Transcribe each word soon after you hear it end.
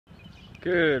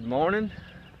Good morning,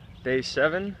 day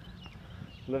 7,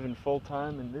 living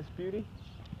full-time in this beauty.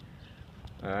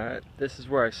 Alright, this is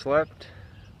where I slept.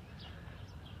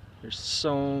 There's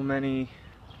so many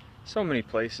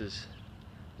places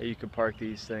that you could park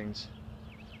these things.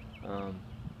 I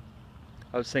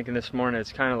was thinking this morning,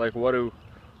 it's kind of like what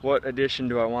addition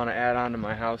do I want to add on to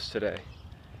my house today?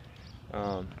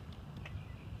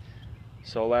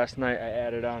 So last night I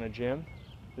added on a gym.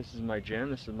 This is my gym,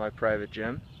 this is my private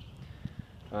gym.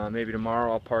 Maybe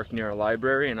tomorrow I'll park near a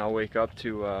library and I'll wake up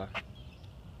to a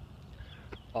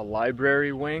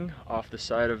library wing off the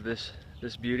side of this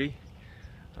beauty.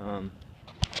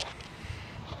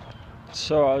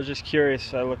 So I was just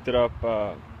curious, I looked it up,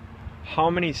 how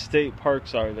many state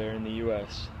parks are there in the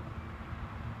US?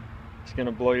 It's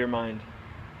gonna blow your mind.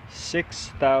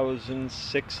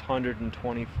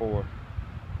 6,624.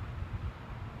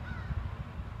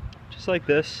 Just like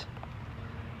this.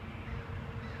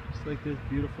 Just like this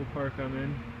beautiful park I'm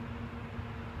in.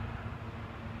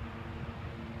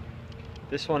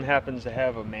 This one happens to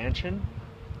have a mansion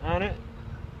on it.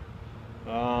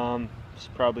 It's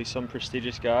probably some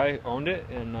prestigious guy owned it,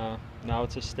 and now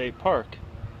it's a state park.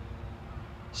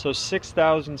 So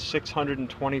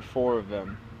 6,624 of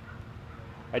them.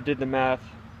 I did the math,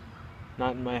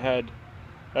 not in my head.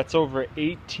 That's over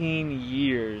 18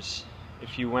 years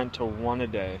if you went to one a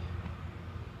day.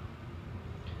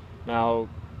 Now,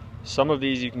 some of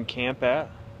these you can camp at.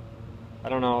 I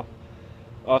don't know.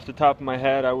 Off the top of my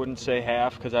head, I wouldn't say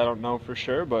half because I don't know for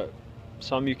sure, but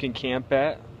some you can camp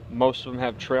at. Most of them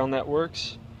have trail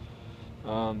networks.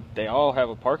 They all have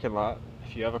a parking lot.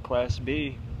 If you have a Class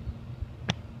B,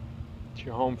 it's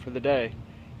your home for the day.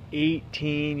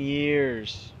 18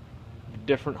 years,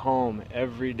 different home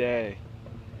every day.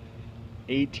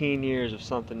 18 years of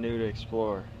something new to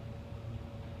explore.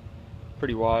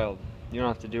 Pretty wild. You don't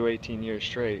have to do 18 years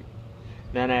straight.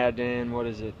 Then add in, what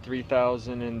is it,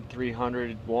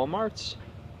 3,300 Walmarts?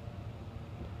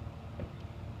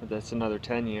 That's another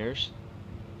 10 years.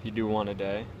 If you do one a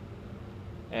day.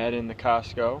 Add in the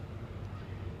Costco.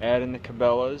 Add in the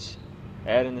Cabela's.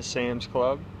 Add in the Sam's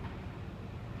Club.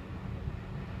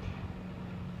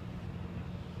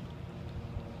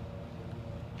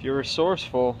 If you're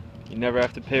resourceful, you never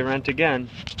have to pay rent again.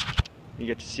 You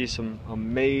get to see some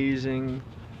amazing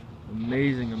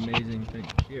things.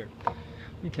 Here,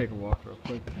 let me take a walk real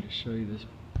quick and just show you this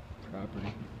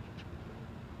property.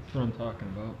 That's what I'm talking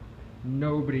about.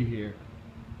 Nobody here.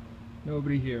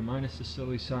 Nobody here, minus the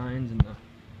silly signs and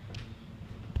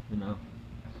the,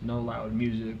 no loud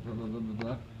music, blah, blah, blah, blah,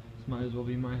 blah. This might as well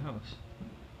be my house.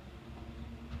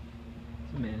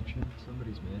 It's a mansion,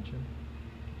 somebody's mansion.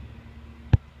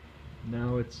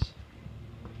 Now it's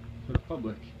for the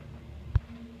public.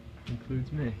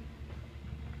 Includes me.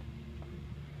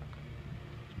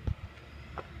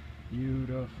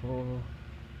 Beautiful.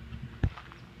 Look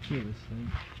at this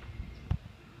thing.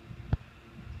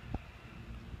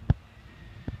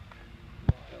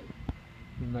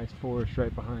 A nice forest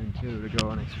right behind too to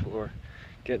go and explore.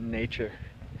 Get in nature.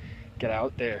 Get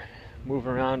out there. Move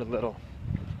around a little.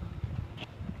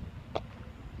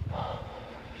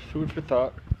 Food for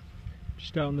thought.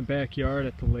 Just out in the backyard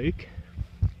at the lake.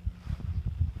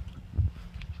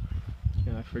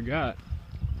 And I forgot.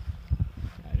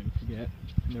 I didn't forget.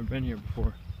 I've never been here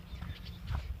before.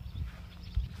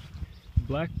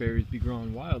 Blackberries be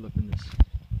growing wild up in this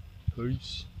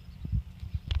place.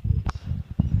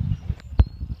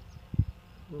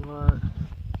 What?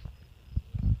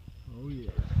 Oh yeah.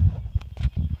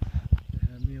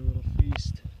 Have me a little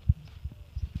feast.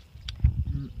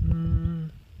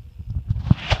 One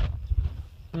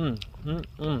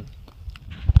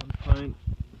pint.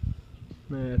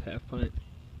 Nah, half pint.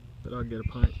 But I'll get a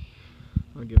pint.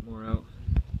 I'll get more out.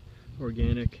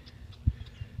 Organic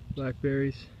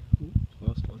blackberries. Ooh,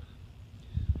 lost one.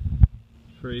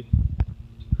 Free.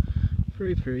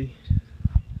 Free.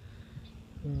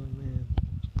 Oh man.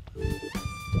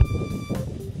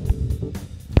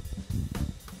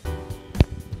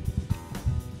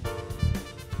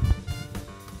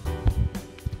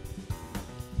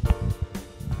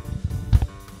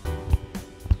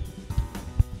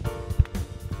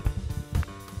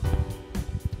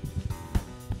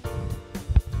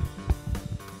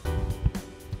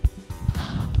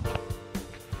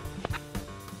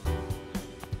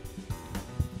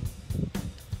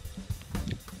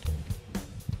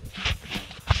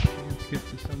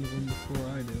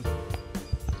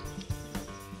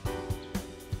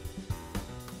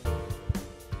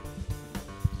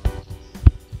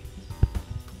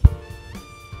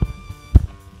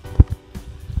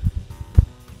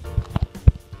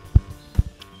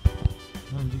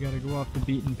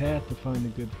 beaten path to find a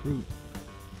good fruit.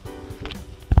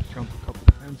 Jump a couple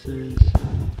fences.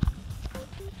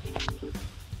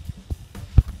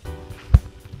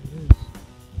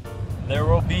 There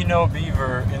will be no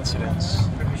beaver incidents.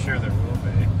 Pretty sure there will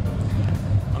be.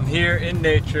 I'm here in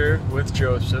nature with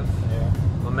Joseph. Yeah.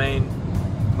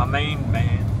 My main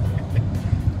man.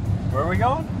 Where are we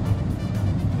going?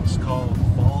 It's called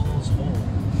Falls Hole.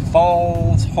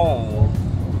 Falls Hole.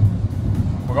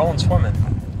 We're going swimming.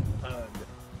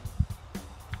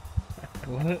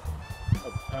 What? A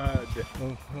pud.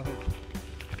 Oh,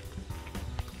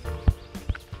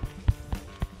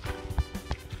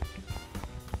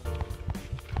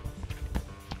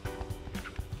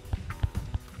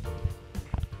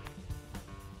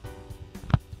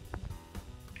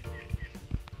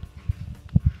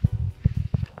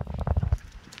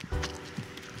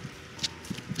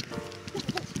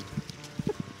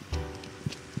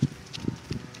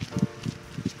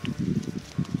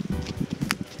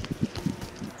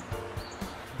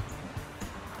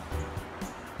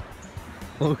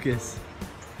 focus.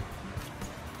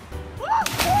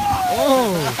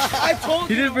 Oh! I told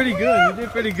He did pretty good. He did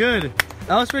pretty good.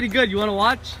 That was pretty good. You want to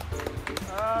watch?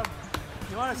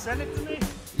 You want to send it to me?